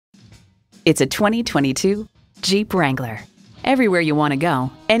It's a 2022 Jeep Wrangler. Everywhere you want to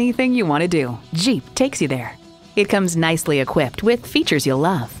go, anything you want to do, Jeep takes you there. It comes nicely equipped with features you'll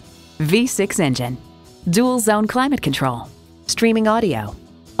love. V6 engine, dual zone climate control, streaming audio,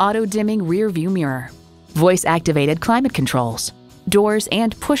 auto dimming rear view mirror, voice activated climate controls, doors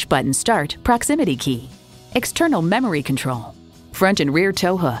and push button start proximity key, external memory control, front and rear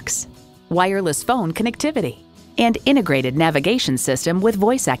tow hooks, wireless phone connectivity, and integrated navigation system with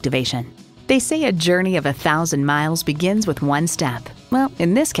voice activation. They say a journey of 1,000 miles begins with one step. Well,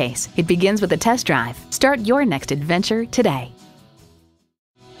 in this case, it begins with a test drive. Start your next adventure today.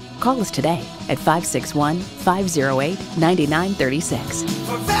 Call us today at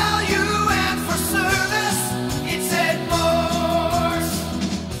 561-508-9936.